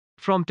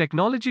From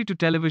technology to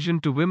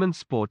television to women's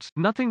sports,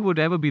 nothing would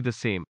ever be the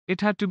same.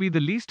 It had to be the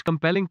least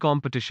compelling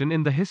competition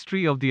in the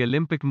history of the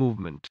Olympic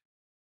movement.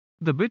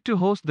 The bid to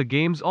host the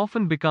Games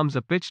often becomes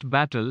a pitched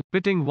battle,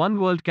 pitting one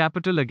world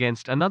capital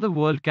against another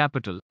world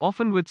capital,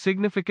 often with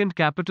significant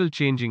capital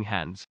changing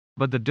hands.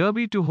 But the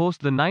derby to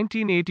host the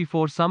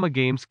 1984 Summer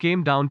Games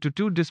came down to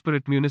two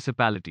disparate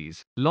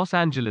municipalities, Los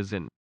Angeles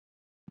and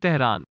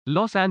Tehran.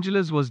 Los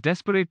Angeles was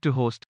desperate to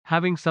host,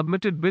 having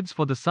submitted bids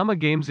for the Summer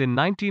Games in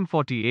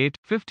 1948,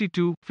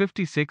 52,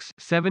 56,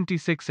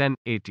 76, and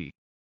 80.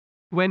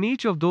 When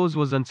each of those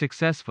was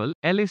unsuccessful,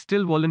 LA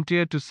still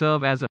volunteered to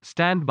serve as a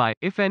standby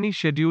if any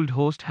scheduled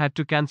host had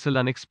to cancel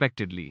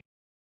unexpectedly.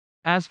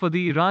 As for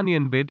the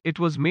Iranian bid, it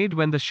was made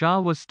when the Shah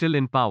was still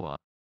in power.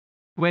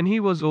 When he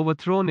was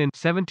overthrown in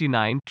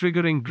 79,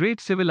 triggering great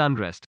civil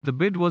unrest, the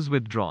bid was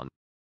withdrawn.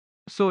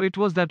 So it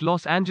was that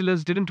Los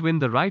Angeles didn't win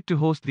the right to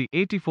host the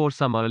 84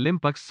 Summer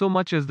Olympics so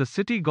much as the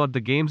city got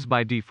the games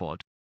by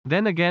default.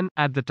 Then again,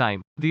 at the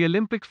time, the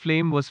Olympic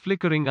flame was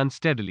flickering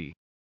unsteadily.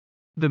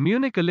 The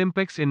Munich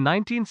Olympics in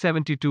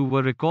 1972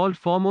 were recalled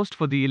foremost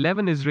for the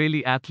 11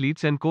 Israeli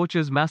athletes and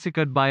coaches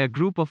massacred by a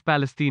group of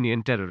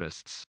Palestinian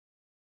terrorists.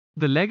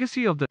 The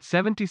legacy of the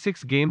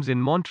 76 Games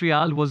in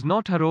Montreal was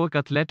not heroic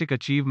athletic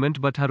achievement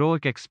but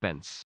heroic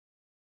expense.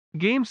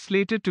 Games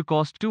slated to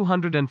cost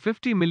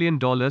 $250 million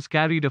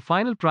carried a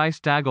final price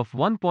tag of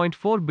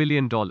 $1.4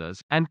 billion,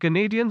 and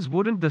Canadians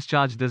wouldn't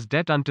discharge this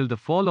debt until the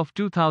fall of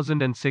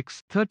 2006,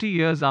 30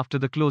 years after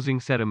the closing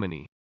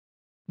ceremony.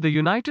 The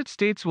United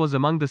States was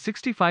among the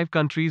 65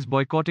 countries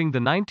boycotting the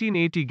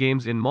 1980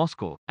 Games in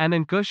Moscow, an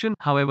incursion,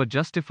 however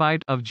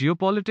justified, of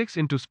geopolitics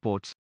into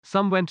sports.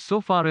 Some went so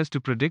far as to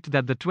predict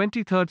that the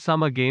 23rd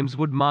Summer Games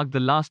would mark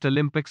the last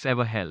Olympics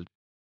ever held.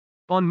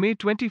 On May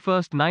 21,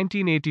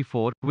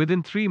 1984,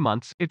 within 3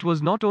 months, it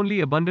was not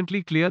only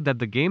abundantly clear that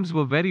the Games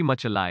were very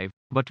much alive,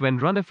 but when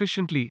run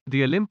efficiently,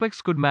 the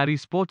Olympics could marry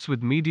sports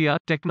with media,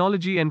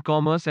 technology and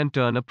commerce and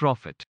turn a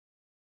profit.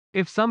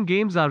 If some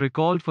games are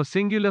recalled for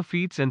singular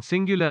feats and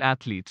singular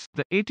athletes,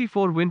 the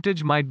 84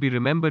 vintage might be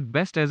remembered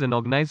best as an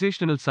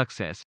organizational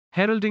success,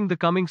 heralding the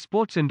coming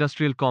sports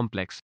industrial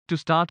complex. To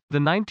start, the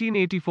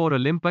 1984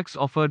 Olympics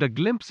offered a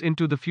glimpse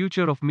into the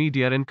future of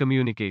media and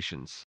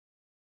communications.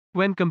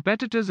 When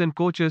competitors and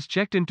coaches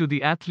checked into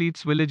the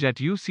athletes' village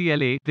at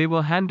UCLA, they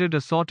were handed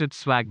assorted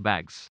swag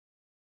bags.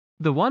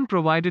 The one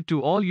provided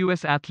to all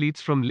US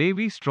athletes from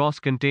Levi Strauss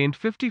contained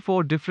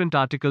 54 different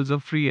articles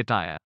of free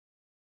attire.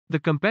 The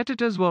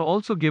competitors were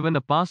also given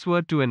a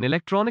password to an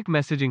electronic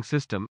messaging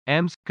system,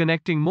 EMS,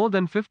 connecting more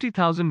than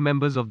 50,000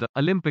 members of the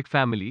Olympic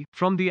family,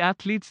 from the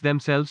athletes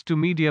themselves to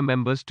media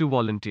members to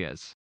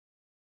volunteers.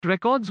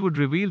 Records would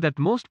reveal that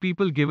most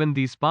people given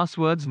these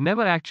passwords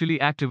never actually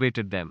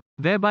activated them,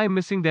 thereby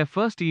missing their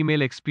first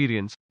email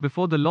experience.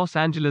 Before the Los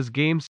Angeles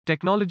Games,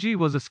 technology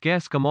was a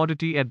scarce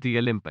commodity at the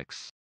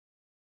Olympics.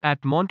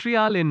 At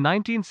Montreal in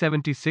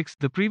 1976,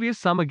 the previous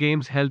Summer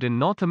Games held in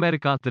North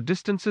America, the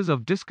distances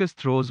of discus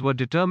throws were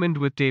determined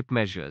with tape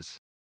measures.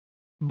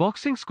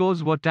 Boxing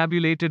scores were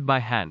tabulated by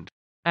hand.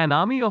 An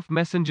army of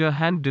messenger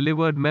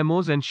hand-delivered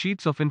memos and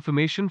sheets of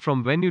information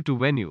from venue to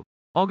venue.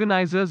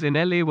 Organizers in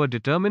LA were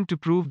determined to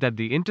prove that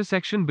the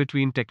intersection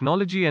between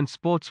technology and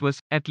sports was,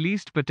 at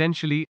least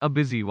potentially, a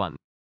busy one.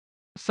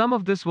 Some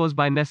of this was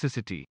by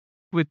necessity.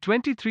 With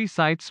 23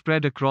 sites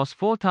spread across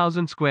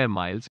 4,000 square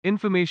miles,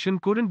 information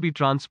couldn't be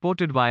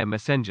transported via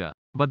messenger,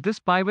 but this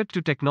pivot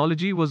to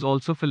technology was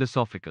also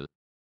philosophical.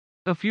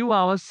 A few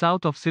hours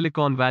south of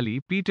Silicon Valley,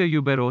 Peter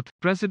Ueberroth,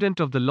 president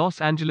of the Los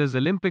Angeles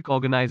Olympic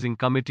Organizing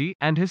Committee,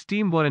 and his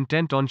team were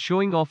intent on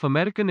showing off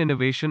American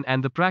innovation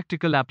and the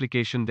practical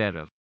application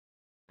thereof.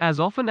 As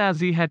often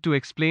as he had to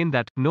explain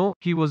that, no,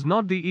 he was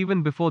not the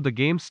even before the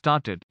games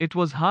started, it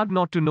was hard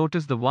not to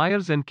notice the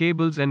wires and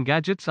cables and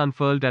gadgets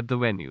unfurled at the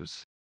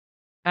venues.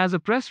 As a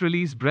press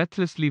release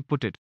breathlessly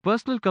put it,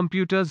 personal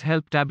computers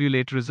help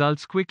tabulate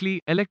results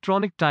quickly,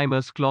 electronic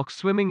timers clock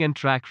swimming and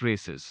track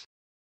races.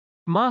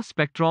 Mass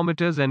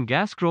spectrometers and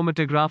gas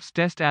chromatographs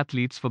test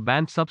athletes for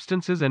banned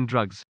substances and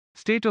drugs.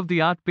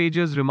 State-of-the-art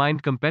pagers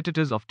remind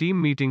competitors of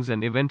team meetings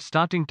and event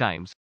starting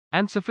times.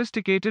 And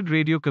sophisticated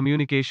radio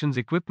communications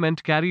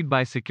equipment carried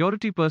by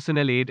security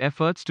personnel aid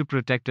efforts to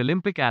protect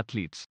Olympic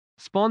athletes.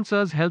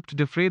 Sponsors helped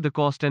defray the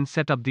cost and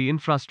set up the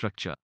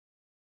infrastructure.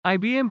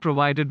 IBM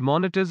provided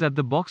monitors at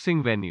the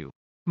boxing venue.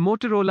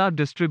 Motorola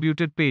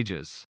distributed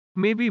pagers.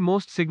 Maybe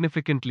most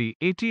significantly,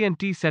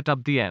 AT&T set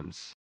up the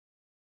EMS.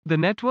 The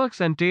networks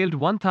entailed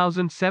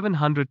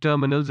 1,700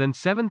 terminals and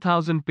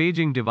 7,000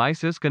 paging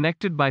devices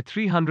connected by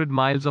 300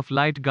 miles of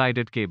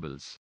light-guided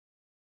cables.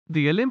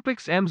 The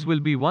Olympics EMS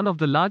will be one of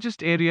the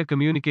largest area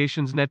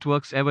communications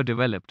networks ever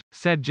developed,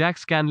 said Jack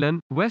Scanlon,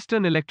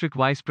 Western Electric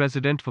Vice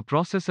President for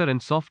Processor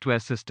and Software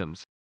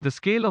Systems. The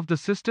scale of the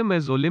system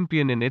is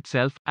Olympian in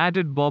itself,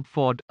 added Bob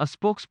Ford, a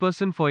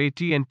spokesperson for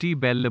AT&T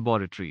Bell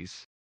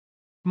Laboratories.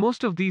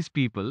 Most of these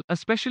people,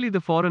 especially the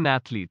foreign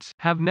athletes,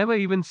 have never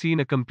even seen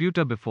a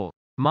computer before.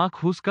 Mark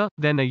Huska,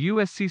 then a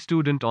USC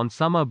student on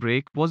summer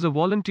break, was a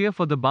volunteer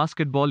for the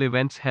basketball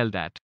events held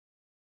at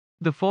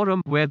the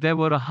Forum, where there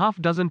were a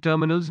half-dozen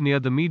terminals near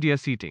the media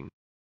seating.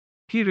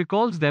 He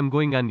recalls them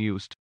going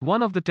unused.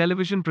 One of the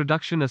television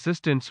production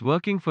assistants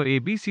working for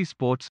ABC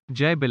Sports,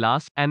 Jay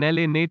Bilas, an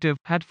LA native,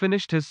 had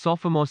finished his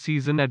sophomore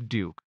season at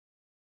Duke.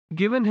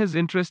 Given his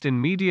interest in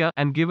media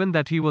and given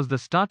that he was the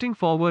starting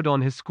forward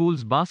on his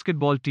school's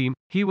basketball team,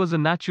 he was a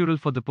natural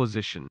for the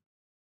position.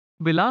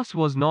 Bilas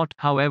was not,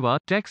 however,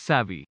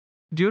 tech-savvy.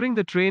 During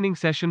the training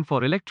session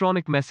for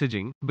electronic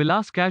messaging,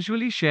 Bilas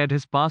casually shared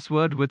his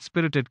password with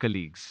spirited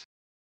colleagues.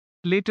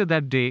 Later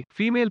that day,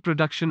 female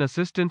production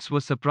assistants were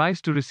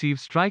surprised to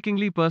receive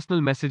strikingly personal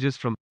messages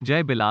from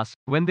Jay Bilas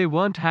when they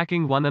weren't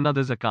hacking one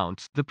another's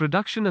accounts. The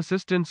production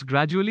assistants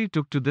gradually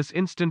took to this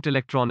instant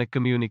electronic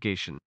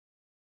communication.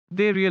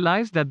 They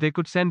realized that they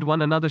could send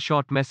one another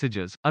short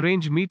messages,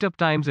 arrange meetup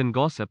times and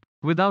gossip,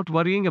 without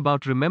worrying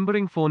about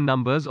remembering phone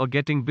numbers or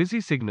getting busy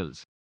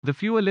signals. The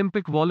few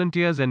Olympic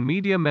volunteers and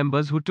media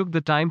members who took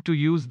the time to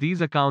use these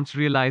accounts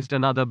realized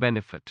another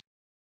benefit.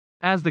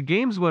 As the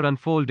games were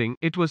unfolding,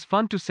 it was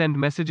fun to send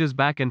messages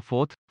back and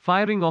forth,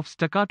 firing off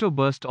staccato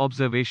burst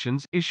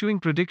observations, issuing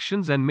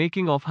predictions and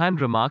making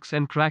offhand remarks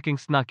and cracking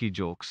snarky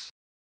jokes.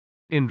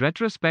 In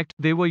retrospect,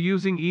 they were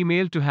using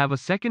email to have a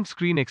second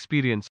screen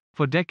experience.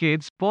 For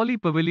decades,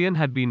 Pauley Pavilion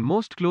had been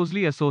most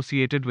closely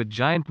associated with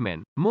giant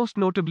men, most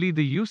notably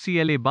the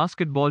UCLA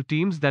basketball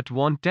teams that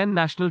won 10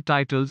 national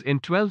titles in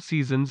 12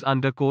 seasons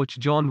under coach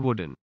John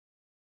Wooden.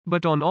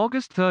 But on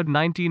August 3,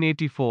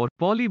 1984,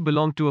 Pauley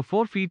belonged to a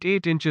 4 feet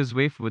 8 inches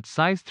waif with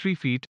size 3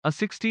 feet, a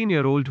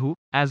 16-year-old who,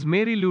 as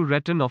Mary Lou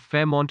Retton of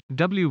Fairmont,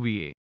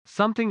 WVA,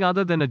 something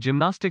other than a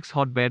gymnastics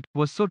hotbed,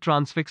 was so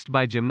transfixed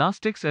by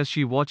gymnastics as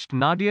she watched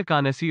Nadia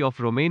Canesi of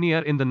Romania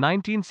in the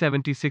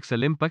 1976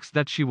 Olympics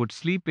that she would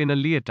sleep in a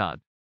leotard.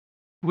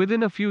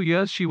 Within a few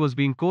years she was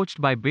being coached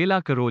by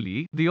Bela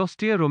Karolyi, the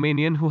austere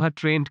Romanian who had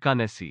trained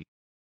Canesi.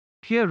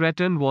 Here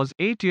Retton was,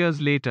 8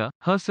 years later,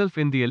 herself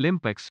in the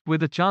Olympics,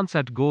 with a chance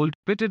at gold,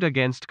 pitted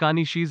against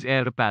Canesi's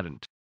heir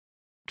apparent.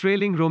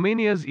 Trailing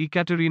Romania's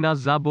Ekaterina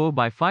Szabo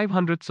by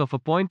 0.05 of a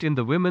point in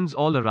the women's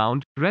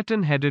all-around,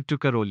 Retton headed to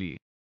Karolyi.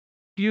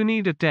 "You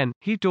need a 10,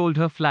 he told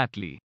her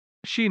flatly.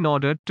 She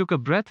nodded, took a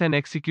breath and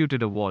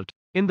executed a vault.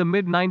 In the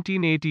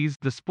mid-1980s,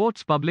 the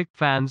sport's public,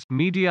 fans,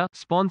 media,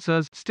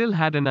 sponsors, still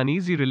had an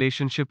uneasy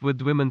relationship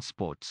with women's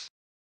sports.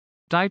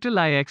 Title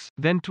IX,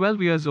 then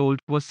 12 years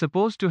old, was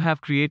supposed to have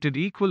created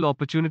equal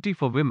opportunity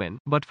for women,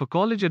 but for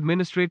college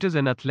administrators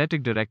and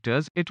athletic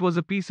directors, it was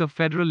a piece of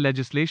federal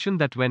legislation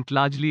that went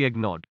largely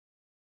ignored.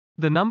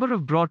 The number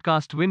of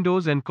broadcast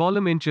windows and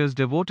column inches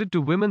devoted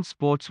to women's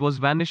sports was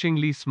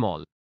vanishingly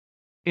small.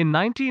 In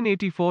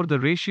 1984, the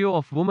ratio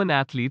of women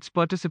athletes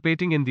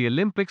participating in the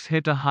Olympics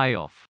hit a high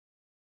of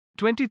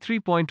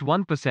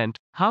 23.1%.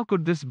 How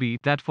could this be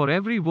that for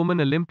every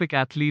woman Olympic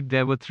athlete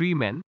there were 3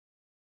 men?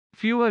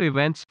 Fewer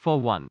events,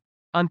 for one.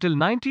 Until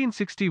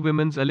 1960,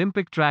 women's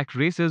Olympic track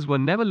races were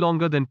never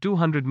longer than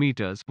 200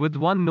 meters, with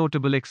one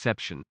notable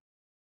exception.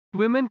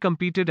 Women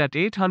competed at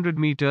 800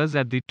 meters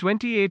at the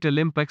 28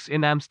 Olympics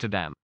in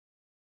Amsterdam.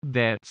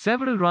 There,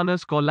 several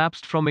runners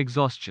collapsed from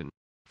exhaustion.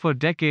 For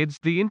decades,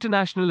 the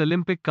International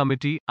Olympic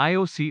Committee,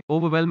 IOC,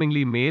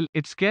 overwhelmingly male,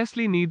 it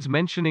scarcely needs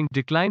mentioning,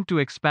 declined to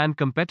expand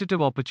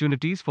competitive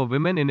opportunities for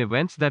women in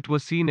events that were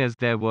seen as,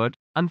 their word,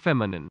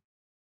 unfeminine.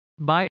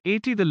 By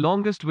 80, the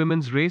longest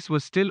women's race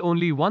was still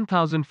only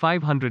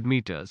 1,500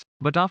 meters,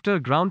 but after a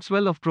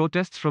groundswell of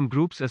protests from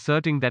groups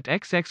asserting that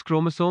XX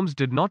chromosomes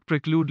did not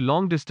preclude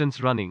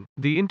long-distance running,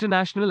 the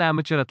International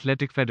Amateur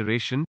Athletic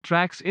Federation,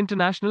 track's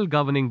international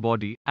governing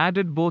body,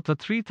 added both a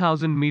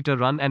 3,000-meter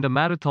run and a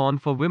marathon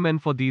for women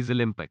for these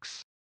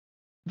Olympics.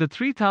 The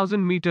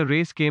 3,000-meter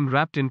race came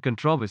wrapped in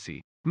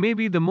controversy.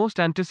 Maybe the most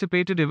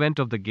anticipated event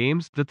of the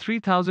Games, the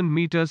 3,000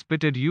 meters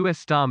pitted US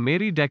star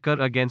Mary Decker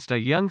against a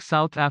young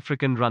South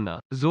African runner,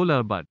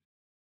 Zola Abud.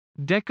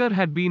 Decker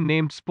had been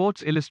named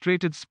Sports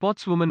Illustrated's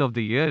Sportswoman of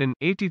the Year in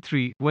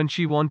 '83 when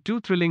she won 2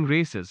 thrilling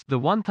races, the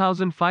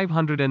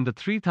 1,500 and the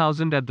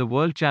 3,000 at the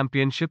World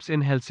Championships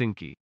in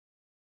Helsinki.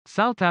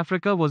 South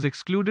Africa was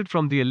excluded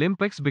from the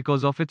Olympics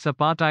because of its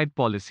apartheid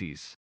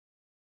policies.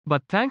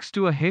 But thanks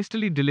to a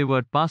hastily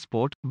delivered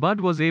passport, Bud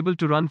was able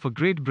to run for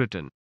Great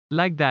Britain.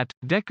 Like that,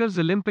 Decker's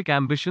Olympic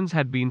ambitions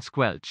had been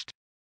squelched.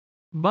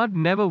 Bud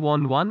never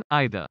won one,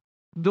 either.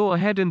 Though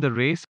ahead in the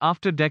race,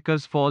 after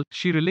Decker's fall,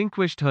 she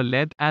relinquished her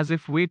lead, as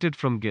if weighted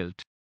from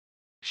guilt.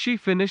 She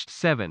finished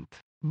 7th.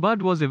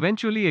 Bud was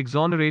eventually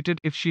exonerated.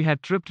 If she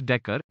had tripped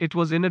Decker, it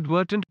was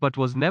inadvertent but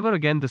was never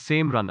again the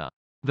same runner.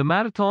 The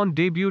marathon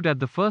debuted at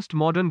the first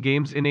modern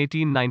games in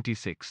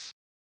 1896.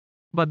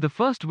 But the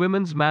first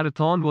women's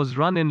marathon was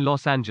run in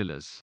Los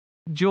Angeles.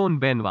 Joan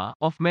Benoit,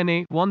 of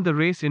Mene, won the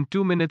race in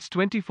 2 minutes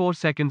 24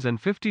 seconds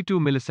and 52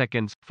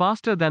 milliseconds,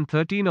 faster than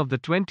 13 of the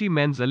 20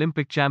 men's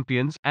Olympic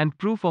champions, and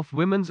proof of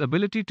women's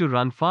ability to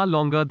run far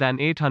longer than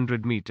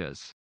 800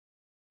 meters.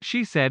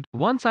 She said,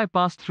 "Once I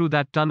passed through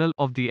that tunnel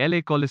of the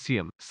LA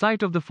Coliseum,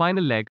 site of the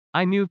final leg,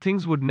 I knew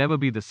things would never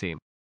be the same."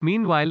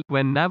 Meanwhile,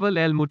 when Naval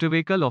El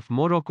Moutawakil of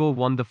Morocco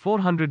won the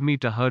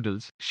 400-meter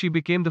hurdles, she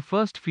became the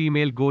first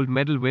female gold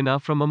medal winner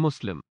from a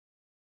Muslim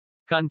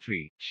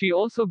country. She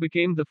also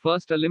became the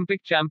first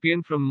Olympic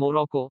champion from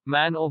Morocco,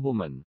 man or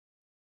woman.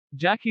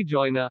 Jackie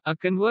Joyner, a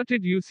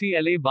converted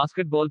UCLA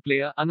basketball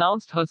player,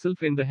 announced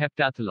herself in the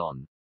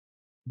heptathlon.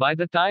 By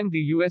the time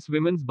the U.S.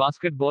 women's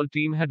basketball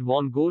team had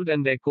won gold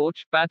and their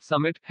coach, Pat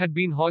Summitt, had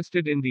been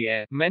hoisted in the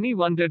air, many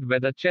wondered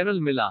whether Cheryl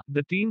Miller,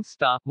 the team's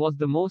star, was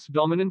the most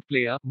dominant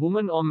player,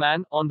 woman or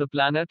man, on the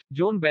planet.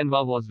 Joan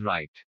Benoit was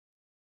right.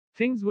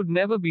 Things would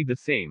never be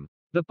the same.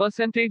 The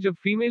percentage of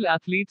female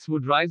athletes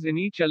would rise in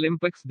each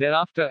Olympics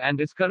thereafter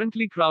and is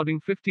currently crowding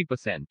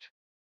 50%.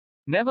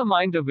 Never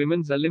mind a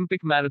women's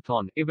Olympic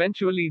marathon,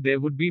 eventually there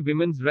would be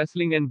women's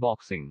wrestling and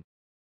boxing.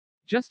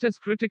 Just as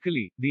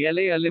critically, the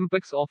LA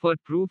Olympics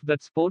offered proof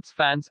that sports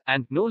fans,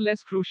 and, no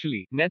less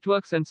crucially,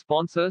 networks and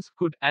sponsors,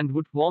 could, and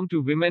would, warm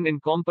to women in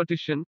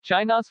competition.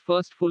 China's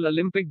first full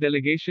Olympic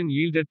delegation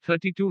yielded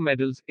 32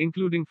 medals,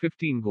 including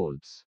 15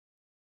 golds.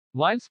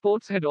 While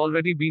sports had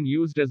already been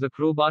used as a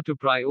crowbar to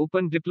pry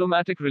open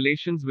diplomatic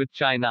relations with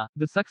China,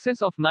 the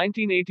success of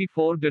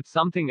 1984 did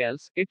something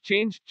else. It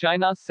changed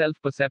China's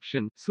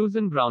self-perception.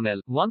 Susan Brownell,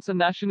 once a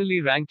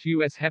nationally ranked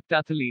U.S.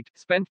 heptathlete,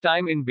 spent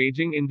time in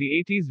Beijing in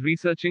the 80s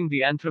researching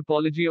the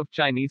anthropology of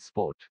Chinese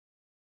sport.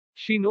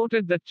 She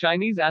noted that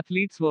Chinese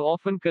athletes were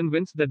often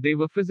convinced that they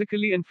were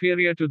physically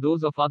inferior to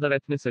those of other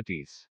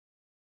ethnicities.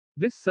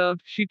 This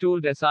served, she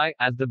told SI,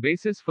 as the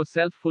basis for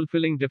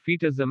self-fulfilling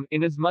defeatism.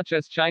 Inasmuch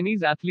as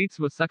Chinese athletes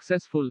were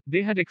successful,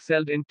 they had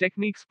excelled in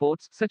technique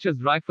sports, such as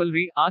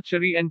riflery,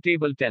 archery and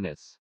table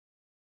tennis.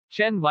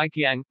 Chen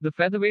Weiqiang, the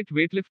featherweight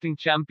weightlifting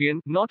champion,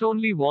 not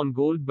only won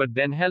gold but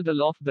then held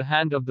aloft the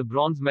hand of the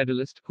bronze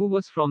medalist, who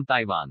was from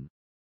Taiwan.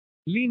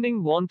 Li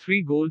Ning won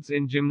 3 golds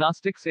in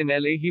gymnastics in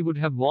LA. He would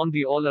have won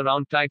the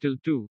all-around title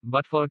too,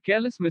 but for a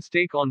careless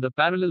mistake on the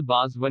parallel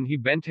bars when he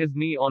bent his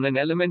knee on an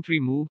elementary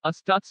move, a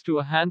stutz to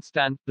a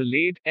handstand. The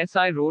laid,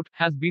 SI wrote,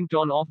 has been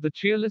torn off the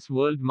cheerless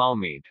world Mao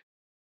made.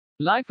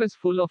 Life is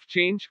full of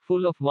change,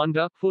 full of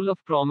wonder, full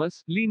of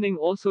promise. Li Ning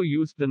also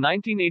used the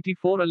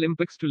 1984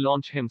 Olympics to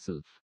launch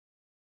himself.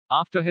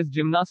 After his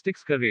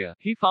gymnastics career,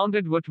 he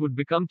founded what would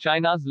become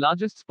China's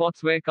largest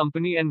sportswear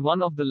company and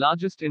one of the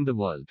largest in the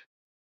world.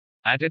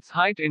 At its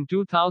height in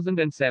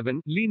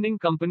 2007, Li Ning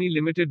Company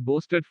Limited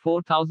boasted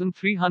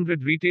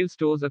 4,300 retail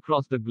stores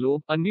across the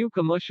globe, a new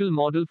commercial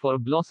model for a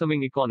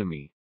blossoming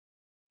economy.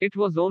 It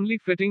was only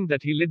fitting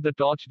that he lit the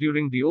torch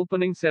during the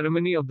opening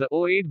ceremony of the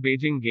 '08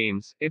 Beijing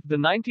Games. If the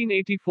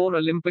 1984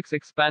 Olympics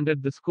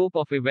expanded the scope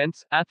of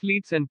events,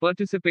 athletes and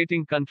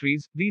participating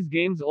countries, these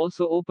games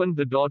also opened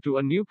the door to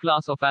a new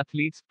class of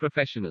athletes,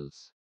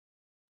 professionals.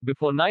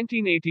 Before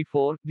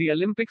 1984, the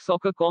Olympic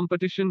soccer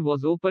competition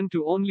was open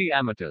to only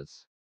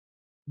amateurs.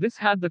 This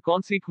had the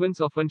consequence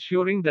of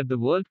ensuring that the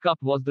World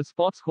Cup was the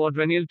sport's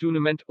quadrennial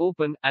tournament,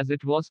 open, as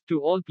it was, to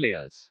all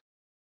players.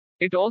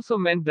 It also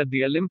meant that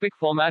the Olympic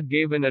format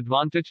gave an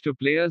advantage to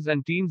players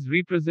and teams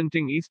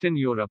representing Eastern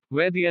Europe,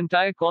 where the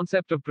entire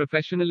concept of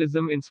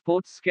professionalism in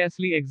sports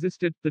scarcely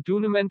existed. The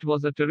tournament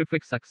was a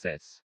terrific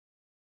success.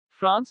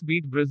 France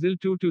beat Brazil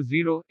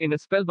 2-0 in a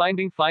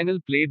spellbinding final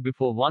played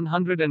before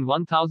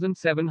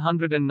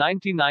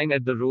 101,799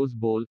 at the Rose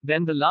Bowl.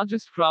 Then the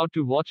largest crowd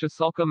to watch a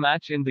soccer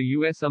match in the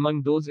US.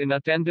 Among those in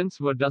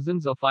attendance were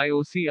dozens of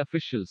IOC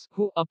officials,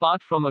 who,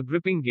 apart from a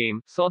gripping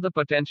game, saw the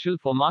potential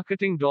for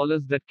marketing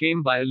dollars that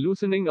came by a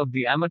loosening of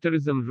the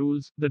amateurism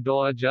rules. The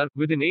door ajar.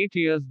 Within 8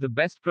 years, the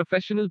best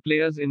professional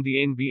players in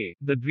the NBA,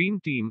 the Dream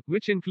Team,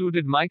 which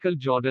included Michael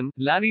Jordan,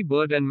 Larry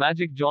Bird and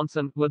Magic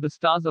Johnson, were the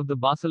stars of the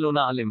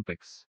Barcelona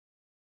Olympics.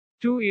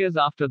 2 years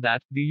after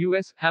that, the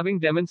US, having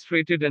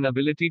demonstrated an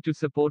ability to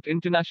support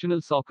international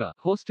soccer,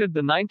 hosted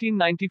the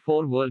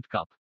 1994 World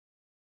Cup.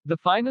 The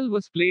final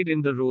was played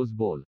in the Rose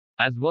Bowl.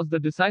 As was the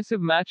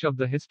decisive match of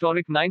the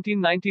historic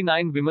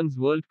 1999 Women's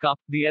World Cup,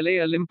 the LA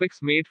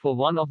Olympics made for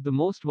one of the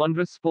most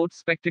wondrous sports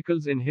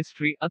spectacles in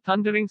history, a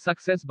thundering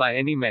success by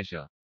any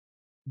measure.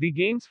 The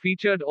Games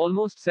featured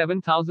almost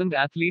 7,000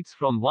 athletes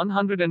from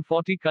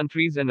 140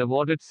 countries and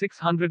awarded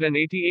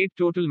 688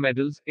 total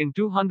medals, in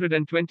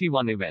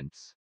 221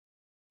 events.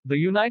 The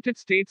United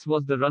States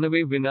was the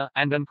runaway winner,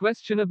 and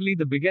unquestionably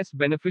the biggest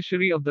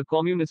beneficiary of the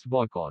communist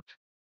boycott.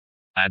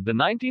 At the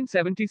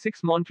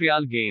 1976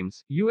 Montreal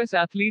Games, U.S.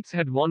 athletes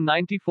had won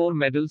 94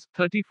 medals,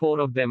 34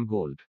 of them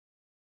gold.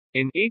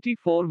 In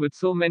 '84, with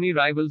so many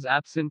rivals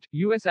absent,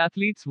 U.S.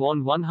 athletes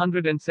won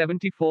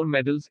 174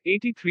 medals,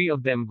 83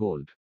 of them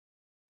gold.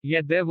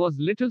 Yet there was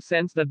little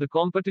sense that the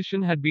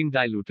competition had been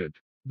diluted.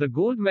 The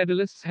gold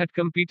medalists had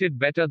competed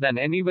better than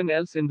anyone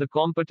else in the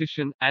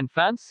competition, and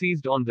fans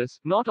seized on this,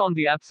 not on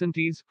the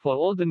absentees. For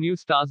all the new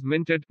stars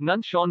minted,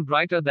 none shone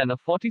brighter than a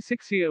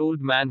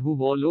 46-year-old man who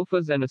wore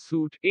loafers and a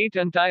suit, ate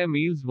entire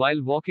meals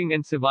while walking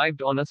and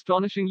survived on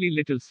astonishingly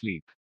little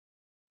sleep.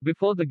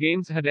 Before the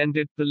games had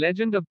ended, the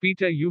legend of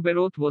Peter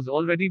Ueberroth was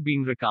already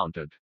being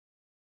recounted.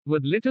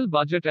 With little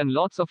budget and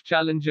lots of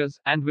challenges,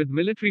 and with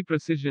military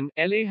precision,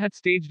 LA had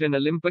staged an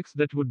Olympics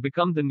that would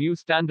become the new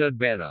standard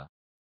bearer.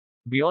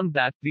 Beyond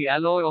that, the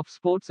alloy of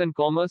sports and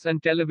commerce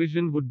and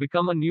television would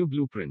become a new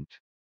blueprint.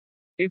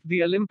 If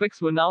the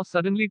Olympics were now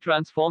suddenly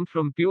transformed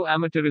from pure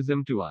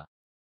amateurism to a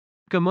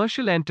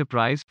Commercial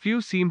enterprise, few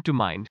seemed to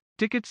mind.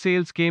 Ticket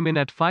sales came in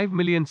at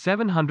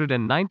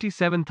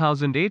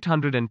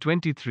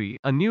 5,797,823,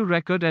 a new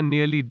record and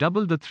nearly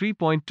double the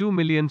 3.2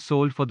 million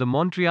sold for the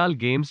Montreal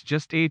Games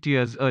just 8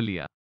 years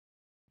earlier.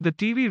 The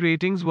TV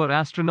ratings were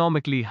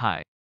astronomically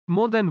high.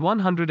 More than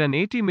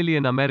 180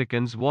 million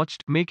Americans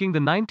watched, making the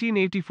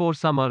 1984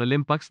 Summer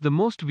Olympics the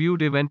most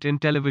viewed event in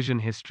television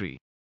history.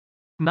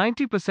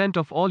 90%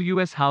 of all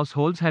US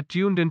households had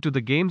tuned into the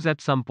games at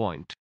some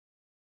point.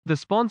 The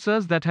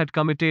sponsors that had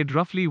committed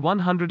roughly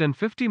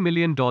 $150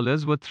 million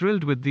were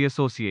thrilled with the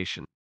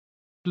association.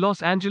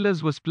 Los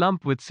Angeles was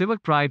plump with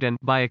civic pride and,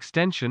 by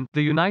extension,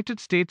 the United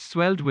States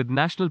swelled with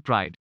national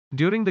pride.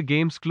 During the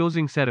game's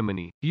closing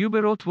ceremony,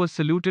 Uberoth was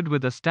saluted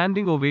with a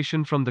standing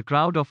ovation from the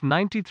crowd of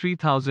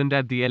 93,000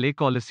 at the LA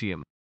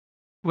Coliseum.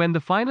 When the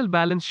final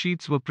balance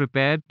sheets were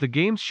prepared, the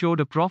games showed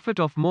a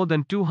profit of more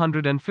than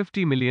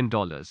 $250 million.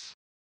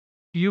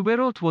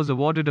 Uberoth was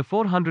awarded a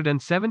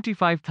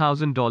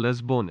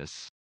 $475,000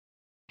 bonus.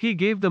 He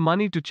gave the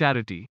money to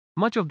charity.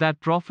 Much of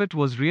that profit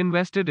was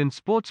reinvested in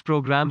sports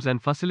programs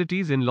and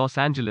facilities in Los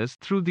Angeles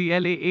through the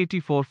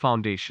LA84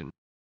 Foundation.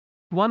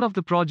 One of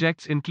the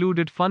projects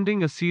included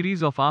funding a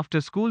series of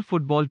after-school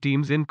football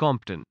teams in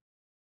Compton.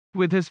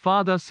 With his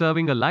father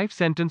serving a life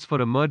sentence for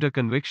a murder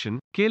conviction,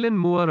 Kalen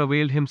Moore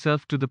availed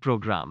himself to the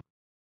program.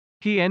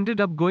 He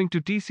ended up going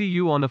to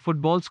TCU on a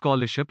football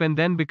scholarship and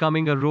then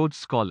becoming a Rhodes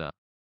Scholar.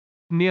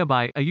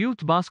 Nearby, a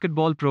youth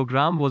basketball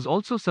program was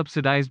also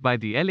subsidized by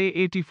the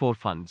LA84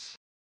 funds.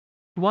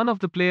 One of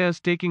the players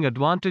taking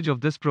advantage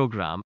of this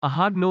program, a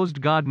hard-nosed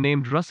guard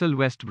named Russell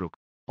Westbrook.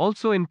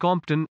 Also in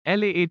Compton,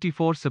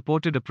 LA84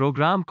 supported a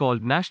program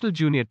called National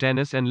Junior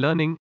Tennis and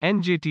Learning,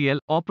 NJTL,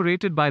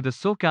 operated by the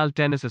SoCal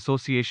Tennis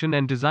Association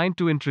and designed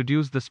to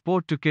introduce the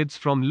sport to kids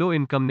from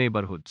low-income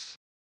neighborhoods.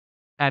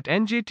 At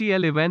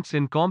NJTL events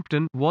in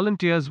Compton,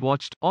 volunteers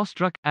watched,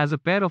 awestruck, as a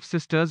pair of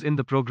sisters in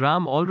the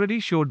program already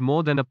showed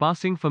more than a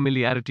passing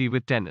familiarity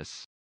with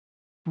tennis.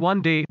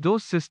 One day,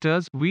 those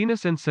sisters,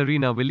 Venus and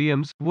Serena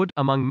Williams, would,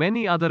 among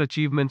many other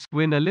achievements,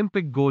 win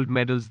Olympic gold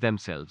medals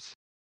themselves.